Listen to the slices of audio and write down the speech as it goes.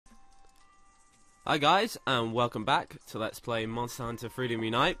Hi guys, and welcome back to Let's Play Monster Hunter Freedom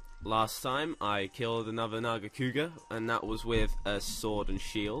Unite. Last time I killed another Nagakuga, and that was with a sword and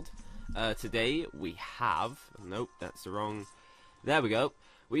shield. Today we have... Nope, that's the wrong... There we go.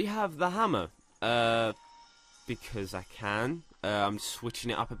 We have the hammer. Because I can. I'm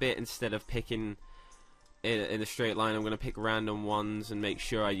switching it up a bit. Instead of picking in a straight line, I'm going to pick random ones and make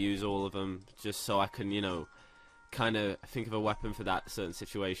sure I use all of them, just so I can, you know, kind of think of a weapon for that certain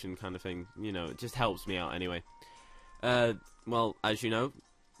situation kind of thing. You know, it just helps me out anyway. Well, as you know,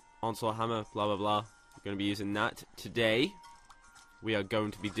 onslaught hammer, blah blah blah. I'm going to be using that. Today, we are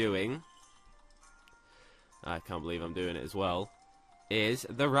going to be doing... I can't believe I'm doing it as well. Is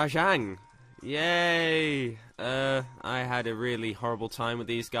the Rajang. Yay! I had a really horrible time with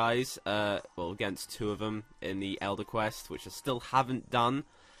these guys. Well, against two of them in the Elder Quest, which I still haven't done.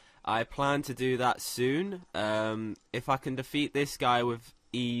 I plan to do that soon. If I can defeat this guy with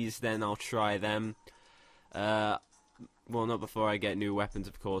ease, then I'll try them. Well, not before I get new weapons,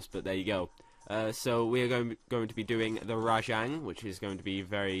 of course, but there you go. So we are going to be doing the Rajang, which is going to be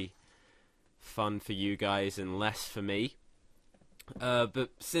very fun for you guys and less for me. But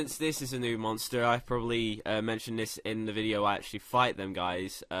since this is a new monster, I've probably mentioned this in the video I actually fight them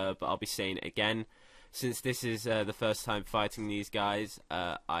guys, but I'll be saying it again. Since this is the first time fighting these guys,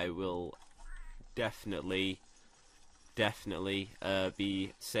 I will definitely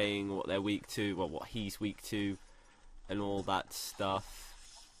be saying what they're weak to, well, what he's weak to, and all that stuff.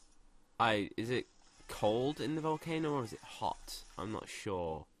 Is it cold in the volcano or is it hot? I'm not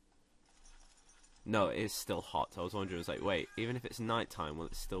sure. No, it is still hot. I was wondering, I was like, wait, even if it's nighttime, will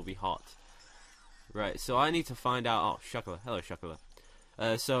it still be hot? Right, so I need to find out... Oh, Shukla. Hello, Shukla.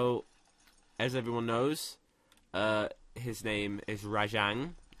 So, as everyone knows, his name is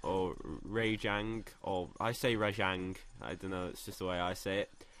Rajang, or Rajang, or I say Rajang. I don't know, it's just the way I say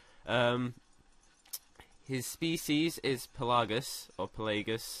it. His species is Pelagus, or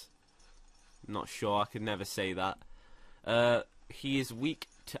Pelagus. Not sure, I could never say that. He is weak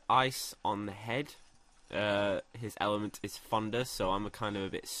to ice on the head. His element is thunder, so I'm kind of a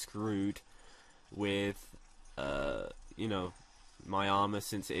bit screwed with, you know, my armor,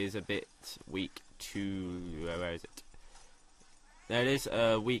 since it is a bit weak to... where is it? There it is,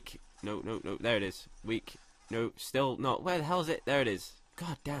 weak... No, there it is. Weak... No, still not. Where the hell is it? There it is.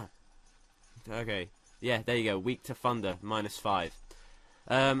 God damn. Okay. Yeah, there you go. Weak to thunder, -5.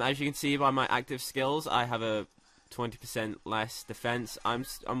 As you can see by my active skills, I have a 20% less defense.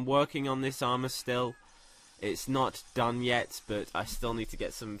 I'm working on this armor still. It's not done yet, but I still need to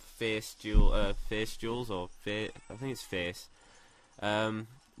get some fierce jewels, or I think it's fierce.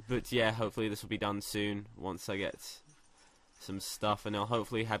 But yeah, hopefully this will be done soon once I get some stuff, and I'll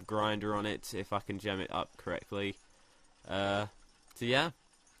hopefully have grinder on it if I can gem it up correctly. So yeah,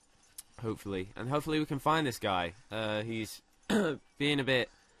 hopefully we can find this guy. He's being a bit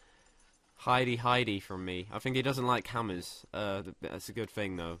hidey from me. I think he doesn't like hammers. That's a good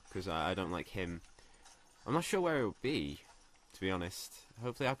thing though, because I don't like him. I'm not sure where he'll be, to be honest.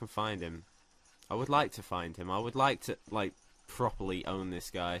 Hopefully I can find him. I would like to find him. I would like to, like, properly own this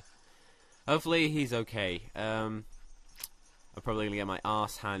guy. Hopefully he's okay. I'm probably gonna get my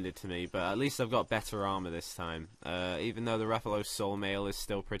ass handed to me, but at least I've got better armor this time. Even though the Rathalos Soul Mail is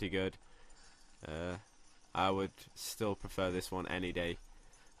still pretty good, I would still prefer this one any day.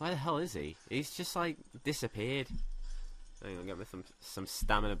 Where the hell is he? He's just like disappeared. Hang on, get me some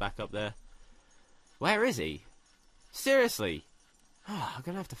stamina back up there. Where is he? Seriously? Oh, I'm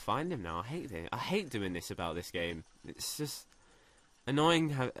gonna have to find him now. I hate it. I hate doing this about this game. It's just annoying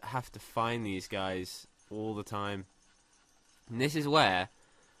to have to find these guys all the time. And this is where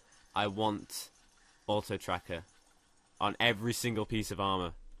I want auto tracker on every single piece of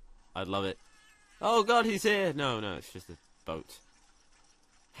armor. I'd love it. Oh god, he's here! No, it's just a boat.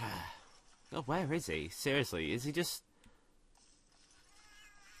 God, where is he? Seriously, is he just...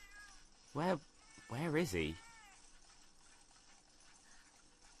 Where is he?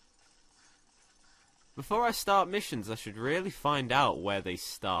 Before I start missions, I should really find out where they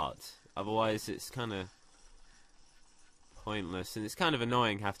start. Otherwise, it's kind of pointless, and it's kind of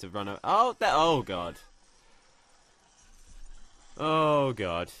annoying to have to run over... Oh, oh god. Oh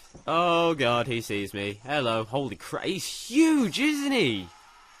god. Oh god, he sees me. Hello. Holy crap, he's huge, isn't he?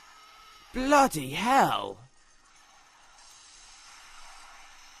 Bloody hell.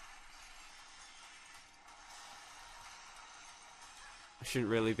 I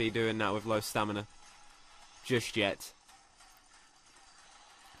shouldn't really be doing that with low stamina just yet.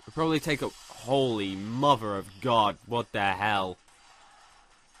 I'll probably take a... Holy mother of God, what the hell.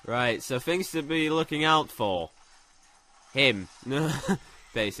 Right, so things to be looking out for. Him.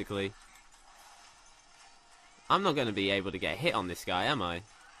 Basically. I'm not going to be able to get hit on this guy, am I?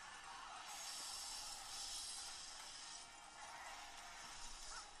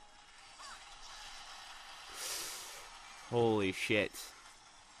 Holy shit.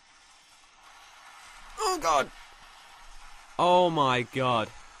 Oh god. Oh my god.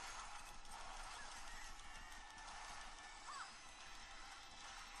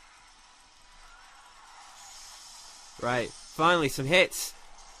 Right, finally some hits.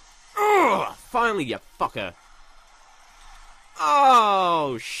 Ugh, finally, you fucker.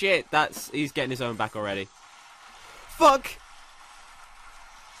 Oh shit, he's getting his own back already. Fuck.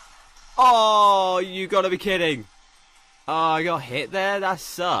 Oh, you gotta be kidding. Oh, I got hit there? That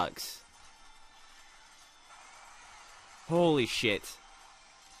sucks. Holy shit.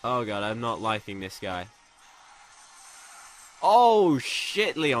 Oh god, I'm not liking this guy. Oh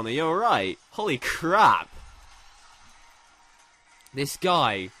shit, Leon, are you alright? Holy crap. This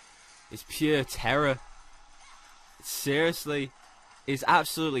guy is pure terror. Seriously. Is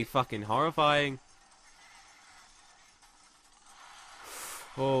absolutely fucking horrifying.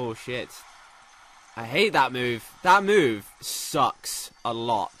 Oh shit. I hate that move. That move sucks a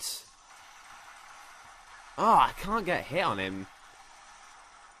lot. Oh, I can't get hit on him.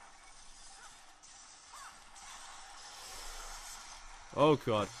 Oh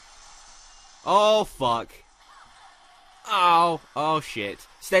god. Oh fuck. Oh, oh shit.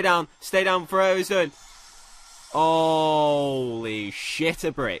 Stay down for what he's doing. Holy shit,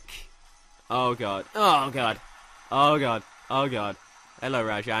 a brick. Oh god. Oh god. Oh god. Oh god. Hello,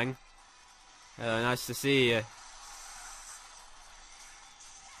 Rajang. Hello, nice to see you.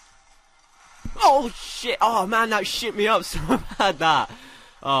 Oh shit. Oh man, that shit me up so bad, that.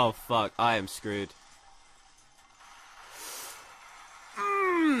 Oh fuck, I am screwed.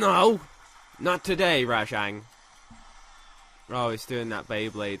 No. Not today, Rajang. Oh, he's doing that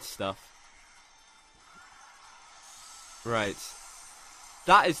Beyblade stuff. Right.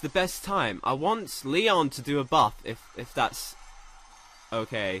 That is the best time. I want Leon to do a buff, if that's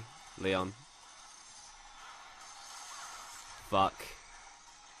okay, Leon. Fuck.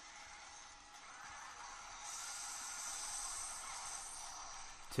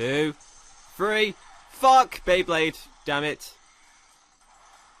 Two, three, fuck, Beyblade, damn it.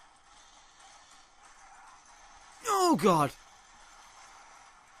 Oh god.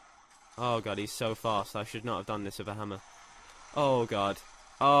 Oh god, he's so fast. I should not have done this with a hammer. Oh god.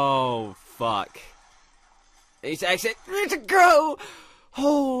 Oh fuck. He's exit. Need to go.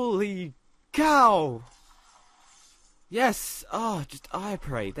 Holy cow. Yes. Oh, just I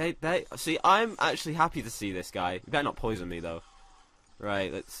pray. They see. I'm actually happy to see this guy. You better not poison me though.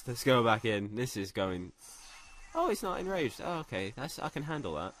 Right. Let's go back in. This is going. Oh, he's not enraged. Oh, okay. I can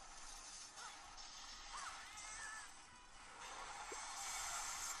handle that.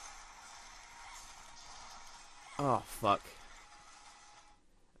 Oh, fuck.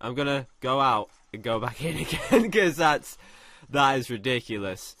 I'm gonna go out and go back in again, because that is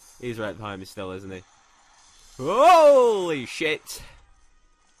ridiculous. He's right behind me still, isn't he? Holy shit.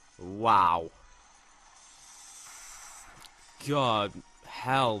 Wow. God,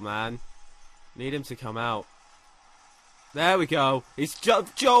 hell, man. Need him to come out. There we go. He's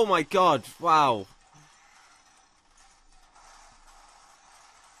oh my god, wow.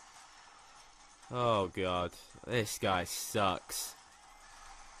 Oh god, this guy sucks.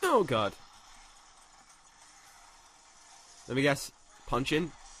 Oh god. Let me guess.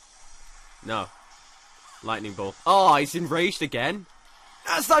 Punching? No. Lightning ball. Oh, he's enraged again?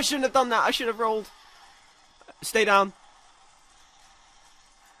 I shouldn't have done that. I should have rolled. Stay down.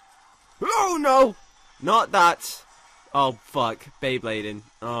 Oh no! Not that. Oh fuck. Beyblading.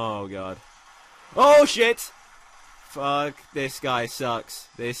 Oh god. Oh shit! Fuck, this guy sucks.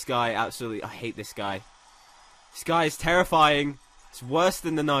 This guy absolutely... I hate this guy. This guy is terrifying. It's worse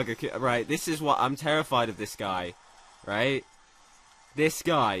than the Naga... Right, this is what... I'm terrified of this guy. Right? This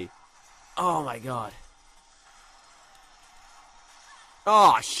guy. Oh my god.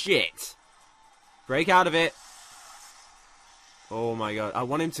 Oh shit. Break out of it. Oh my god. I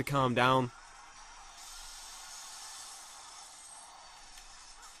want him to calm down.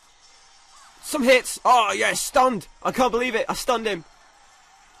 Some hits! Oh, yeah, stunned! I can't believe it! I stunned him!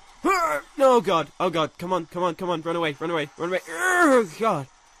 Oh, God! Oh, God! Come on, come on, come on! Run away, run away, run away! Oh, God!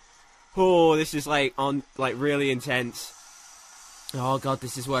 Oh, this is, really intense. Oh, God,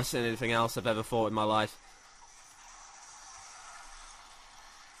 this is worse than anything else I've ever fought in my life.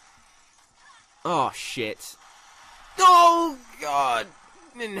 Oh, shit. Oh, God!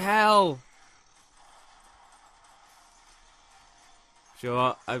 In hell!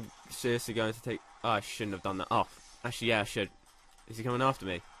 Sure, I'm seriously going to take... Oh, I shouldn't have done that. Oh, actually, yeah, I should. Is he coming after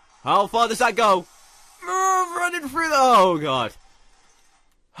me? How far does that go? Running through the... Oh, God.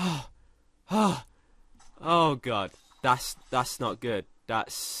 Oh, God. That's not good.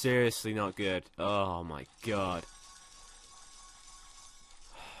 That's seriously not good. Oh, my God.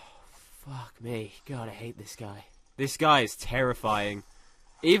 Fuck me. God, I hate this guy. This guy is terrifying.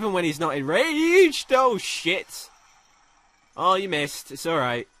 Even when he's not enraged. Oh, shit. Oh, you missed. It's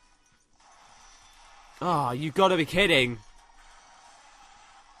alright. Oh, you gotta be kidding.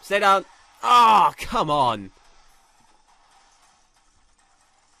 Stay down. Oh, come on.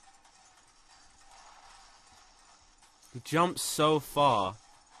 He jumps so far.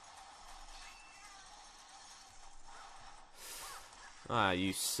 Ah,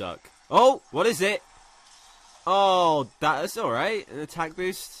 you suck. Oh, what is it? Oh, that's alright. An attack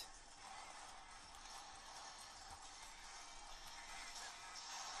boost.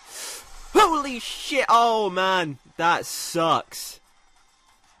 Holy shit! Oh, man. That sucks.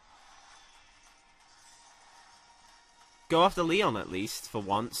 Go after Leon, at least, for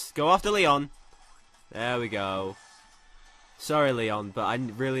once. Go after Leon. There we go. Sorry, Leon, but I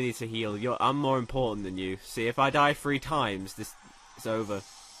really need to heal. I'm more important than you. See, if I die 3 times, this is over.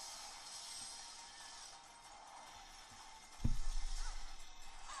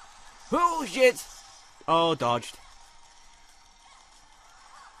 Oh, shit! Oh, dodged.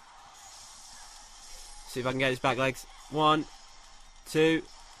 See if I can get his back legs. 1, 2.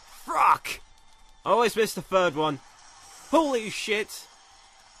 Fuck! I always missed the 3rd one. Holy shit!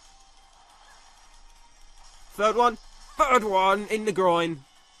 3rd one. 3rd one in the groin.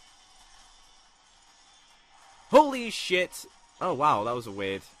 Holy shit! Oh wow, that was a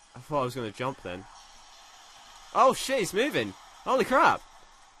weird. I thought I was going to jump then. Oh shit, he's moving. Holy crap.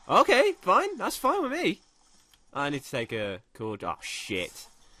 Okay, fine. That's fine with me. I need to take a cool... Oh shit.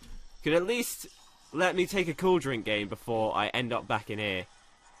 Could at least let me take a cool drink game before I end up back in here.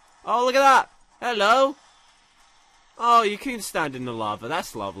 Oh, look at that! Hello! Oh, you can stand in the lava.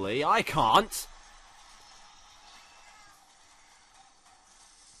 That's lovely. I can't.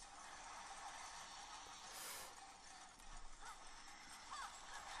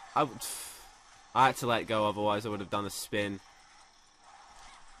 I had to let go, otherwise I would have done a spin.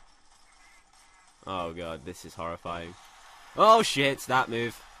 Oh god, this is horrifying. Oh shit, that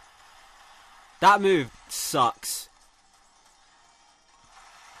move. That move sucks.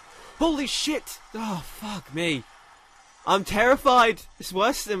 Holy shit! Oh, fuck me. I'm terrified. It's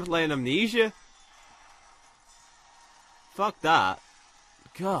worse than playing Amnesia. Fuck that.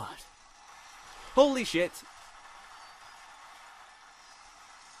 God. Holy shit.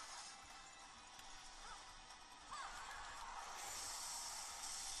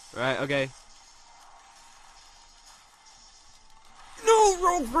 Right, okay. No,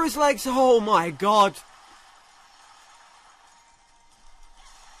 roll for his legs. Oh my god.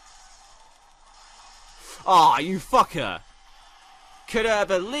 Aw, you fucker. Could have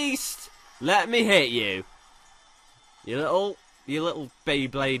at least let me hit you. You little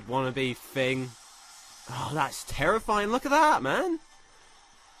Beyblade wannabe thing. Oh, that's terrifying. Look at that, man.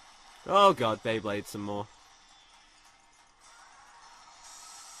 Oh god, Beyblade some more.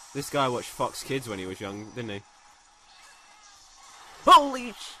 This guy watched Fox Kids when he was young, didn't he?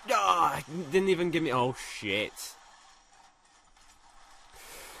 Holy didn't even give me... Oh, shit.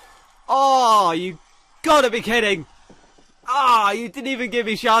 Oh, you gotta be kidding. Ah, you didn't even give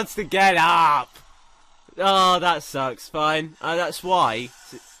me a chance to get up. Oh, that sucks. Fine. That's why.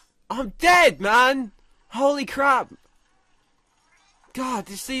 I'm dead, man. Holy crap. God,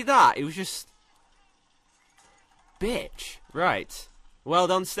 did you see that? It was just... Bitch. Right. Well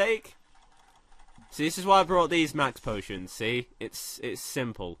done, steak. See, this is why I brought these max potions. See, it's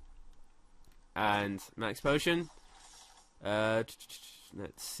simple. And max potion. Let's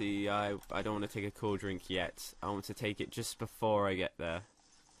see. I don't want to take a cool drink yet. I want to take it just before I get there.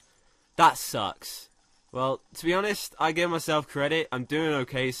 That sucks. Well, to be honest, I give myself credit. I'm doing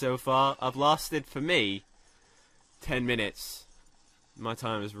okay so far. I've lasted, for me, 10 minutes. My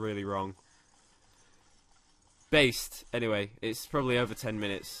time is really wrong. Based, anyway, it's probably over 10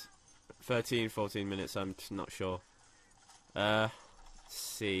 minutes. 13, 14 minutes, I'm just not sure. Let's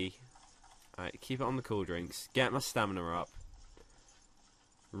see. Alright, keep it on the cool drinks. Get my stamina up.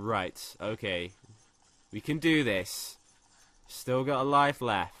 Right, okay. We can do this. Still got a life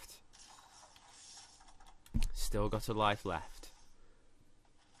left. Still got a life left.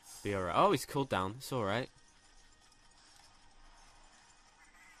 Be alright. Oh, he's cooled down. It's alright.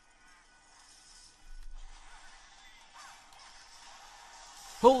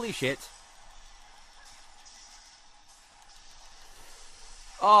 Holy shit.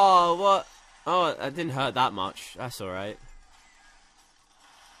 Oh, what? Oh, it didn't hurt that much. That's alright.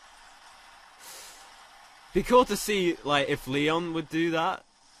 Be cool to see, like, if Leon would do that.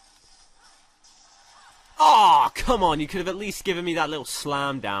 Oh, come on, you could have at least given me that little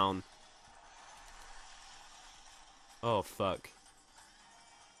slam down. Oh, fuck.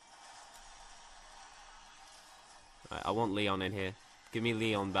 Right, I want Leon in here. Give me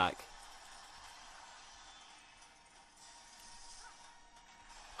Leon back.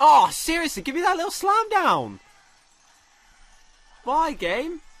 Oh, seriously, give me that little slam down. Why,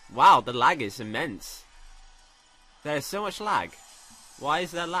 game? Wow, the lag is immense. There's so much lag. Why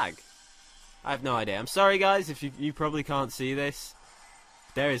is there lag? I have no idea. I'm sorry, guys, if you probably can't see this.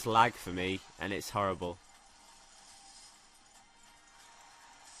 There is lag for me, and it's horrible.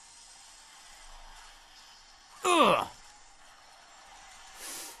 Ugh!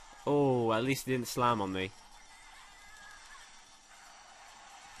 Oh, at least it didn't slam on me.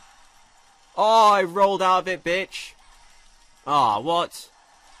 Oh, I rolled out of it, bitch. Ah, oh, what?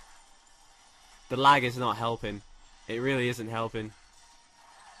 The lag is not helping. It really isn't helping.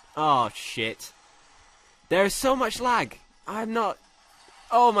 Oh, shit. There is so much lag. I'm not...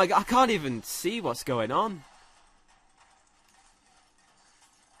 Oh my god, I can't even see what's going on.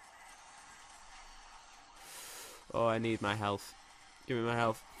 Oh, I need my health. Give me my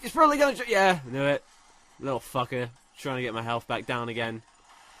health. He's probably gonna... Yeah, I knew it. Little fucker. Trying to get my health back down again.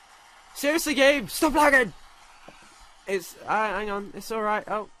 Seriously, game, stop lagging! It's... hang on, it's alright.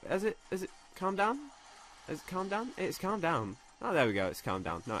 Oh, has it calmed down? Has it calmed down? It's calmed down. Oh, there we go, it's calmed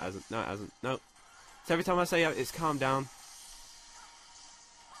down. No, it hasn't. No, it hasn't. No. So every time I say it's calmed down.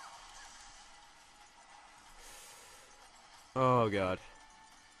 Oh, God.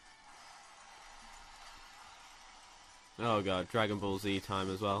 Oh, God, Dragon Ball Z time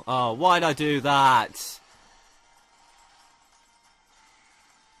as well. Oh, why'd I do that?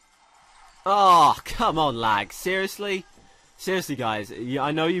 Oh, come on, lag. Seriously? Seriously, guys.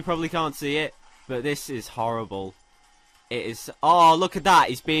 I know you probably can't see it, but this is horrible. It is... Oh, look at that.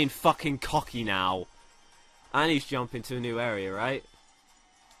 He's being fucking cocky now. And he's jumping to a new area, right?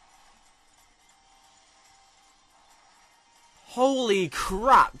 Holy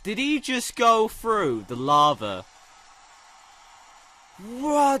crap. Did he just go through the lava?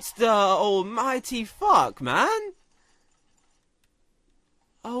 What the almighty fuck, man?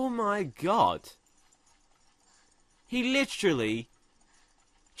 Oh my god. He literally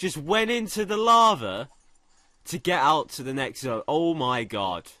just went into the lava to get out to the next zone. Oh my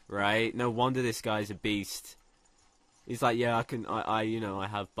god, right? No wonder this guy's a beast. He's like, yeah, you know, I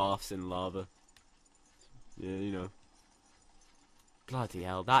have baths in lava. Yeah, you know. Bloody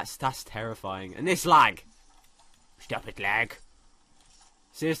hell, that's terrifying. And this lag! Stop it, lag.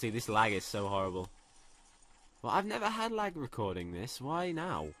 Seriously, this lag is so horrible. Well, I've never had lag recording this. Why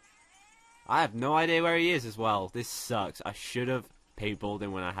now? I have no idea where he is as well. This sucks. I should have paintballed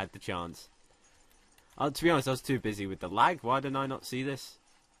him when I had the chance. To be honest, I was too busy with the lag. Why didn't I not see this?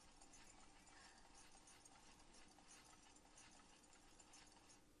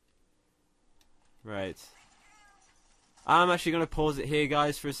 Right. I'm actually going to pause it here,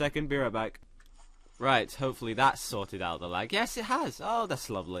 guys, for a second. Be right back. Right, hopefully that's sorted out the lag. Yes, it has. Oh, that's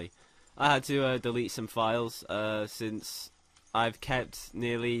lovely. I had to delete some files since I've kept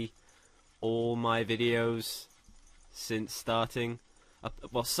nearly all my videos since starting.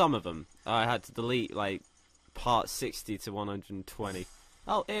 Well, some of them. I had to delete, like, part 60 to 120.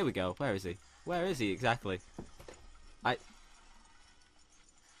 Oh, here we go. Where is he? Where is he exactly? What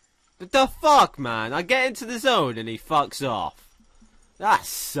the fuck, man? I get into the zone and he fucks off. That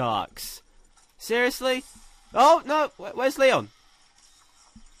sucks. Seriously? Oh, no. Where's Leon?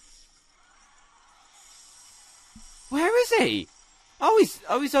 Where is he? Oh,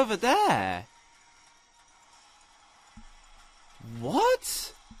 he's over there.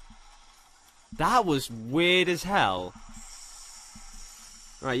 What? That was weird as hell.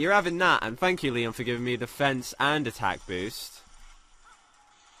 Right, you're having that, and thank you, Leon, for giving me defense and attack boost.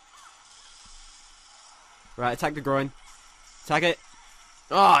 Right, attack the groin. Attack it.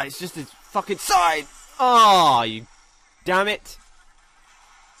 Oh, it's just his fucking side. Oh, you damn it.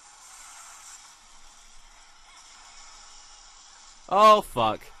 Oh,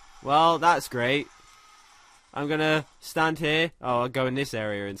 fuck. Well, that's great. I'm gonna stand here. Oh, I'll go in this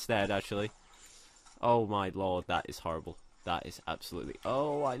area instead, actually. Oh, my lord, that is horrible. That is absolutely...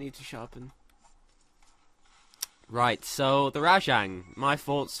 Oh, I need to sharpen. Right, so, the Rajang. My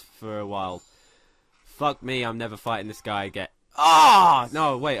thoughts for a while. Fuck me, I'm never fighting this guy again. Ah! Oh!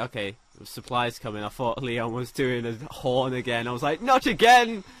 No, wait, okay. Supplies coming. I thought Leon was doing a horn again. I was like, not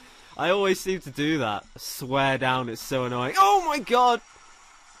again! I always seem to do that. I swear down, it's so annoying. Oh my god!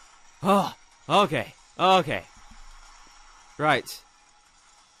 Oh, okay. Okay. Right.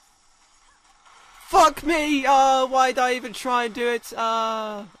 Fuck me! Why did I even try and do it?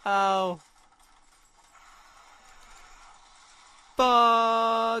 Ow.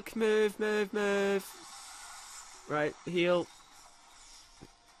 Fuck! Move, move, move. Right, heal.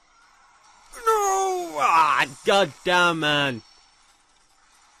 No! Ah, goddamn, man.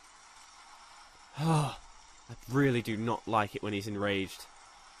 I really do not like it when he's enraged.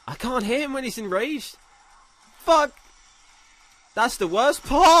 I can't hit him when he's enraged. Fuck! That's the worst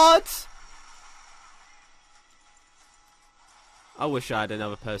part! I wish I had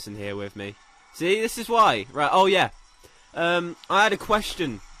another person here with me. See, this is why. Right, oh yeah. I had a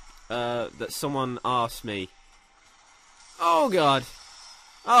question that someone asked me. Oh god.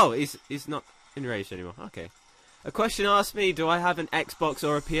 Oh, he's not enraged anymore. Okay. A question asked me, do I have an Xbox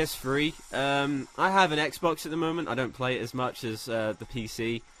or a PS3? I have an Xbox at the moment. I don't play it as much as the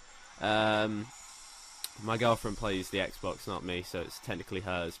PC. My girlfriend plays the Xbox, not me, so it's technically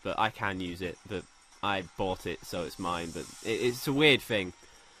hers. But I can use it. But I bought it, so it's mine. But it's a weird thing.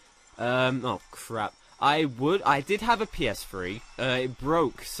 Oh crap! I did have a PS3. It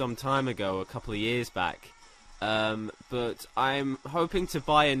broke some time ago, a couple of years back. But I'm hoping to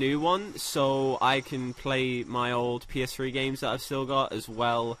buy a new one so I can play my old PS3 games that I've still got, as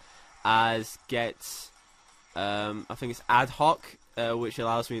well as get, I think it's ad hoc, which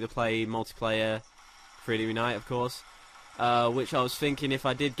allows me to play multiplayer, Freedom Unite, of course. Which I was thinking if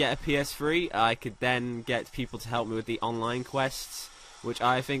I did get a PS3, I could then get people to help me with the online quests, which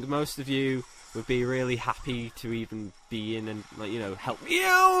I think most of you would be really happy to even be in and, like, you know, help me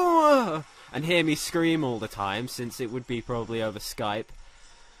out and hear me scream all the time, since it would be probably over Skype.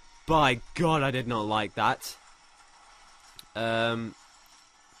 By God, I did not like that. Let's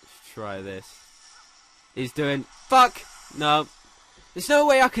try this. He's doing... Fuck! No. There's no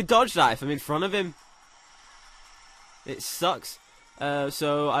way I could dodge that if I'm in front of him. It sucks.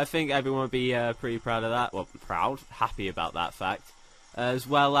 So I think everyone would be pretty proud of that. Well, happy about that fact. As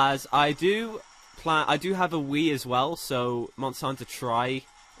well as I do have a Wii as well, so Monster Hunter Tri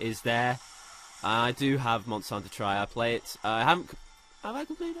is there. I do have Monster Hunter Tri. I play it. Have I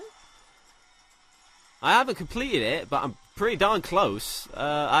completed it? I haven't completed it, but I'm pretty darn close.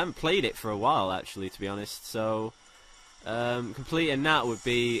 I haven't played it for a while, actually, to be honest. So completing that would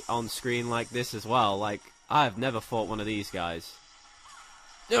be on screen like this as well. Like, I've never fought one of these guys.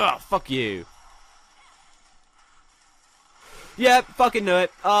 Ugh, fuck you. Yep, fucking knew it.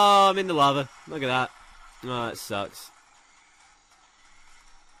 Oh, I'm in the lava. Look at that. Oh, that sucks.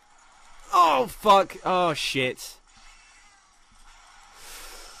 Oh, fuck. Oh, shit.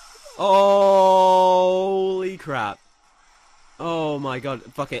 Holy crap. Oh, my God.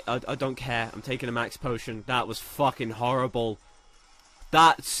 Fuck it. I don't care. I'm taking a max potion. That was fucking horrible.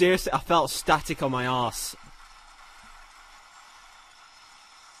 That, seriously, I felt static on my arse.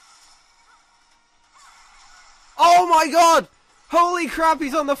 Oh, my God. Holy crap,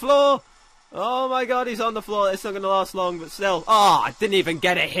 he's on the floor! Oh my God, he's on the floor. It's not going to last long, but still. Oh, I didn't even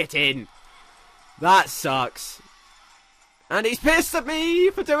get a hit in. That sucks. And he's pissed at me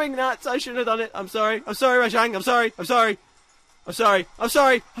for doing that. I shouldn't have done it. I'm sorry. I'm sorry, Rajang. I'm sorry. I'm sorry. I'm sorry. I'm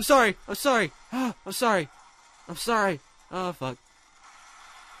sorry. I'm sorry. I'm sorry. Oh, I'm sorry. I'm sorry. Oh, fuck.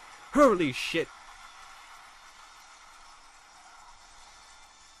 Holy shit.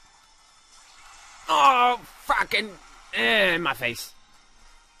 Oh, fucking... in my face.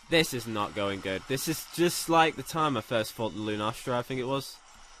 This is not going good. This is just like the time I first fought the Lunastra, I think it was.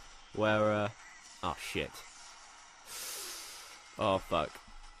 Where, oh, shit. Oh, fuck.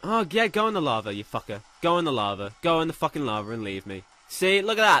 Oh, yeah, go in the lava, you fucker. Go in the lava. Go in the fucking lava and leave me. See,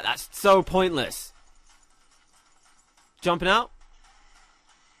 look at that. That's so pointless. Jumping out?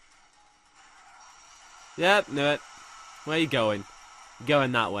 Yep, knew it. Where you going?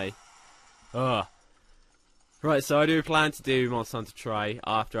 Going that way. Ugh. Right, so I do plan to do Monster Hunter Tri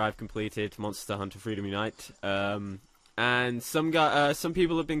after I've completed Monster Hunter Freedom Unite. And some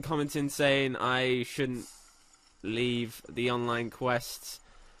people have been commenting saying I shouldn't leave the online quests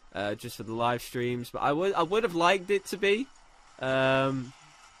just for the live streams, but I would have liked it to be. But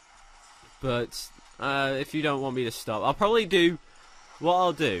if you don't want me to stop, I'll probably do. What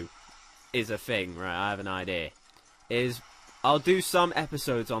I'll do is a thing, right? I have an idea. I'll do some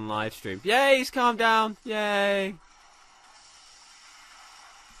episodes on live stream. Yay, he's calmed down. Yay.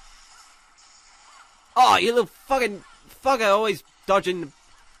 Oh, you little fucking fucker, always dodging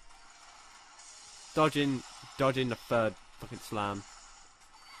the third fucking slam.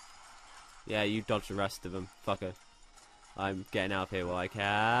 Yeah, you dodge the rest of them, fucker. I'm getting out of here while I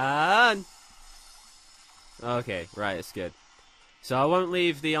can. Okay, right, it's good. So I won't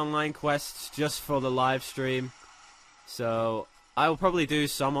leave the online quests just for the live stream. So I will probably do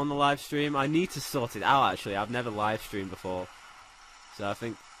some on the live stream. I need to sort it out, actually. I've never live streamed before. So I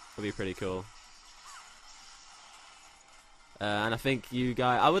think it'll be pretty cool. And I think you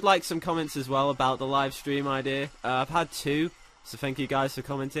guys... I would like some comments as well about the live stream idea. I've had 2, so thank you guys for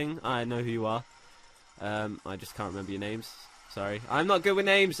commenting. I know who you are. I just can't remember your names. Sorry. I'm not good with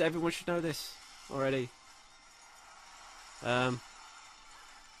names. Everyone should know this already. Fuck.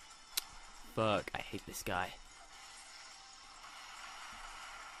 I hate this guy.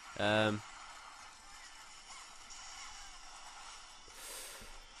 Fuck.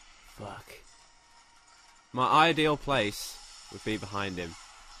 My ideal place would be behind him.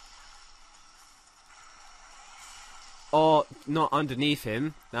 Or not underneath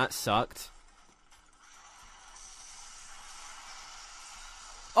him. That sucked.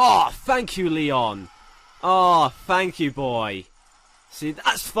 Oh, thank you, Leon. Oh, thank you, boy. See,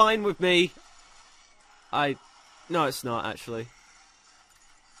 that's fine with me. No, it's not, actually.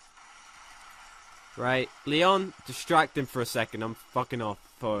 Right, Leon, distract him for a second. I'm fucking off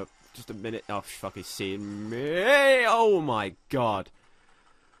for just a minute. Oh, fuck, he's seeing me. Oh, my God.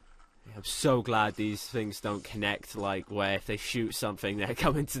 I'm so glad these things don't connect, like, where if they shoot something, they're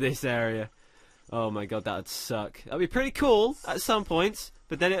coming to this area. Oh, my God, that would suck. That'd be pretty cool at some points,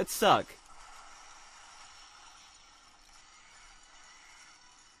 but then it would suck.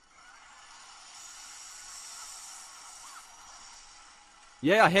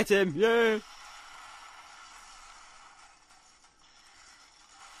 Yeah, I hit him. Yeah.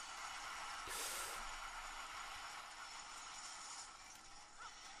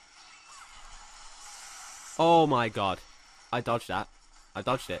 Oh my God. I dodged that. I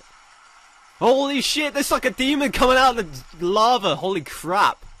dodged it. Holy shit, there's like a demon coming out of the lava. Holy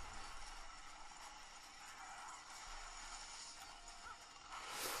crap.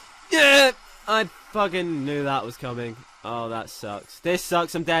 Yeah, I fucking knew that was coming. Oh, that sucks. This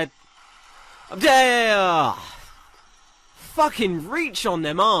sucks, I'm dead. I'm dead! Fucking reach on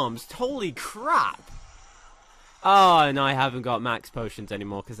them arms. Holy crap. Oh, and I haven't got max potions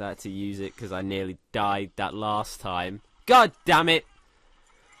anymore because I had to use it because I nearly died that last time. God damn it!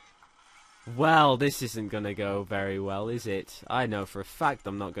 Well, this isn't going to go very well, is it? I know for a fact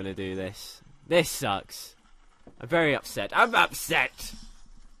I'm not going to do this. This sucks. I'm very upset. I'm upset!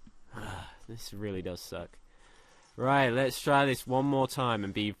 This really does suck. Right, let's try this one more time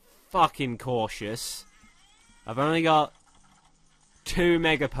and be fucking cautious. I've only got 2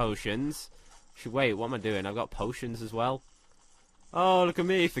 mega potions. Wait, what am I doing? I've got potions as well. Oh, look at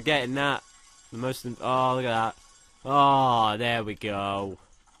me forgetting that. The most. Oh, look at that. Oh, there we go.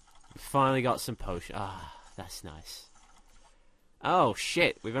 We finally got some potions. Ah, that's nice. Oh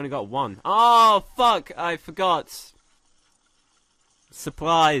shit, we've only got 1. Oh fuck, I forgot.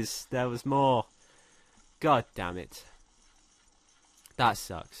 Supplies. There was more. God damn it. That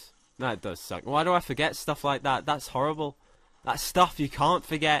sucks. That does suck. Why do I forget stuff like that? That's horrible. That's stuff you can't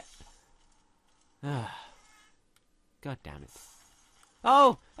forget. God damn it.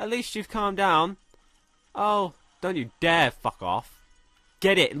 Oh, at least you've calmed down. Oh, don't you dare fuck off.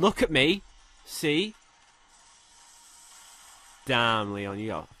 Get it, look at me. See? Damn, Leon, you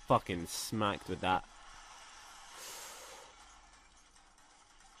got fucking smacked with that.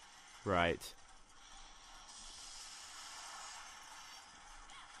 Right.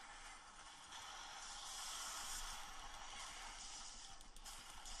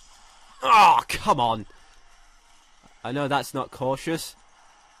 Oh, come on. I know that's not cautious,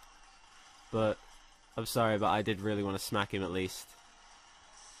 but I'm sorry, but I did really want to smack him at least.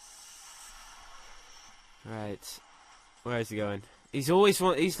 Right. Where is he going? He's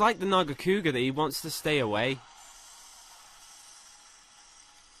like the Nagakuga that he wants to stay away.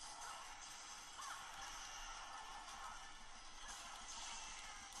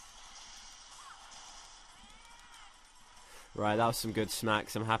 Right, that was some good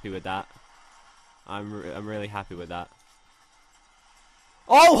smacks. I'm happy with that. I'm really happy with that.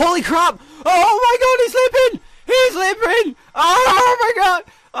 Oh, holy crap! Oh my god, he's limping! He's limping! Oh my god!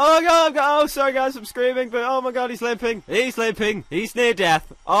 Oh my god! Oh, sorry guys, I'm screaming, but oh my god, he's limping! He's limping! He's near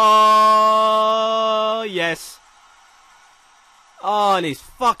death! Oh, yes! Oh, and his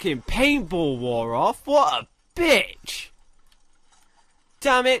fucking paintball wore off! What a bitch!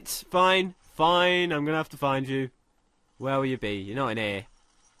 Damn it! Fine, fine, I'm gonna have to find you. Where will you be? You're not in here.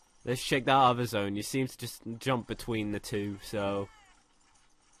 Let's check that other zone. You seem to just jump between the two, so...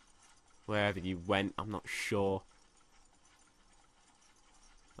 Wherever you went, I'm not sure.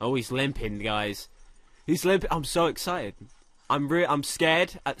 Oh, he's limping, guys. He's limping. I'm so excited. I'm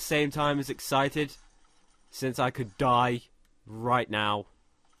scared at the same time as excited. Since I could die right now.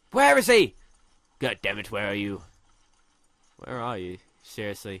 Where is he? God damn it, where are you? Where are you?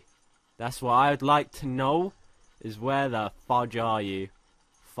 Seriously. That's what I would like to know, is where the fudge are you?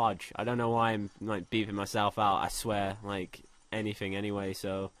 Fudge. I don't know why I'm, like, beeping myself out, I swear. Like, anything anyway,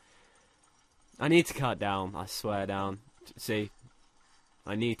 so... I need to cut down, I swear down. See?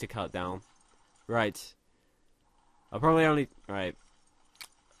 I need to cut down. Right. I'll probably only... Right.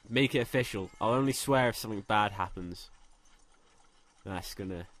 Make it official. I'll only swear if something bad happens. That's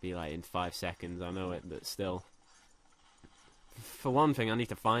gonna be like in 5 seconds, I know it, but still. For one thing, I need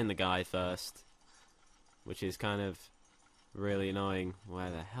to find the guy first. Which is kind of really annoying. Where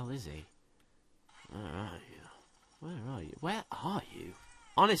the hell is he? Where are you? Where are you? Where are you?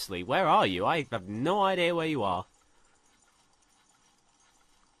 Honestly, where are you? I have no idea where you are.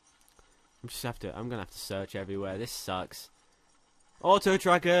 I'm gonna have to search everywhere. This sucks. Auto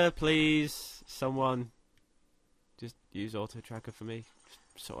tracker, please. Someone just use auto tracker for me,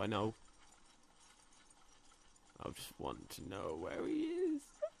 just so I know. I just want to know where he is.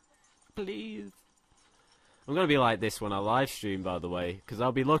 Please. I'm gonna be like this when I live stream, by the way, because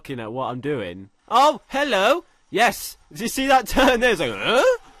I'll be looking at what I'm doing. Oh, hello. Yes. Did you see that turn there? It's like,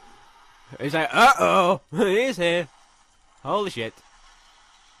 huh? He's like, uh-oh. He's here. Holy shit.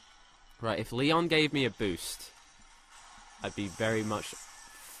 Right, if Leon gave me a boost, I'd be very much...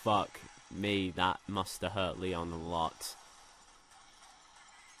 Fuck me, that must have hurt Leon a lot.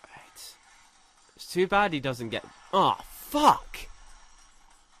 Right. It's too bad he doesn't get... Oh, fuck!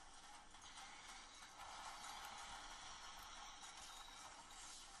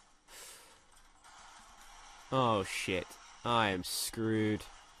 Oh, shit. I am screwed.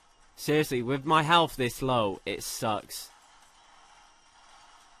 Seriously, with my health this low, it sucks.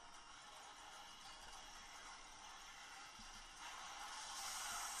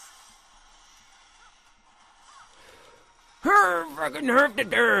 Fucking hurt the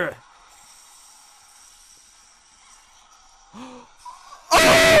door.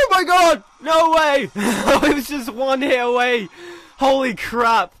 Oh my god! No way! I was just one hit away. Holy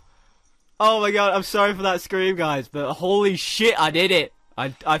crap! Oh my god! I'm sorry for that scream, guys, but holy shit! I did it. I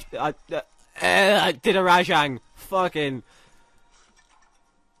did a Rajang. Fucking.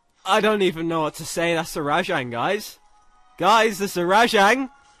 I don't even know what to say. That's a Rajang, guys. Guys, that's a Rajang.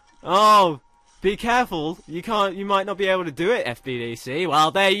 Oh. Be careful, you might not be able to do it, FBDC.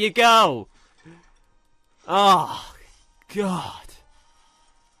 Well, there you go! Oh, God.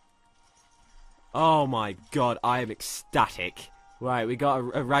 Oh my god, I am ecstatic. Right, we got a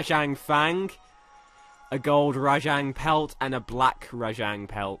Rajang Fang, a gold Rajang Pelt, and a black Rajang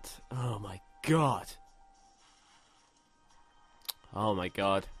Pelt. Oh my god. Oh my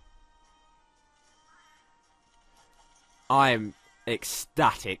god. I am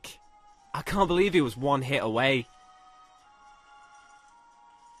ecstatic. I can't believe he was one hit away.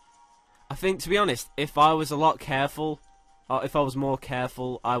 I think, to be honest, if I was a lot careful, if I was more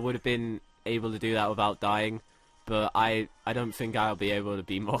careful, I would have been able to do that without dying. But I don't think I'll be able to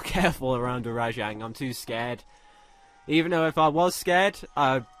be more careful around a Rajang. I'm too scared. Even though if I was scared,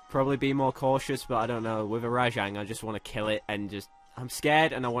 I'd probably be more cautious, but I don't know. With a Rajang, I just want to kill it and just... I'm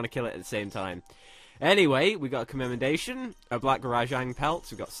scared and I want to kill it at the same time. Anyway, we got a commendation, a black Rajang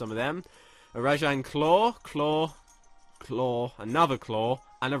Pelt, we got some of them. A Rajang Claw, another Claw,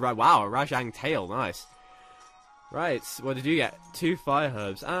 and a Rajang Tail, nice. Right, what did you get? 2 fire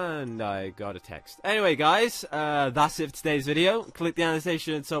herbs, and I got a text. Anyway, guys, that's it for today's video. Click the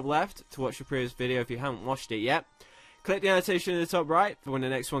annotation in the top left to watch the previous video if you haven't watched it yet. Click the annotation in the top right for when the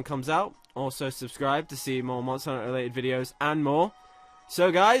next one comes out. Also, subscribe to see more Monster Hunter related videos and more.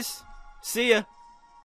 So, guys, see ya!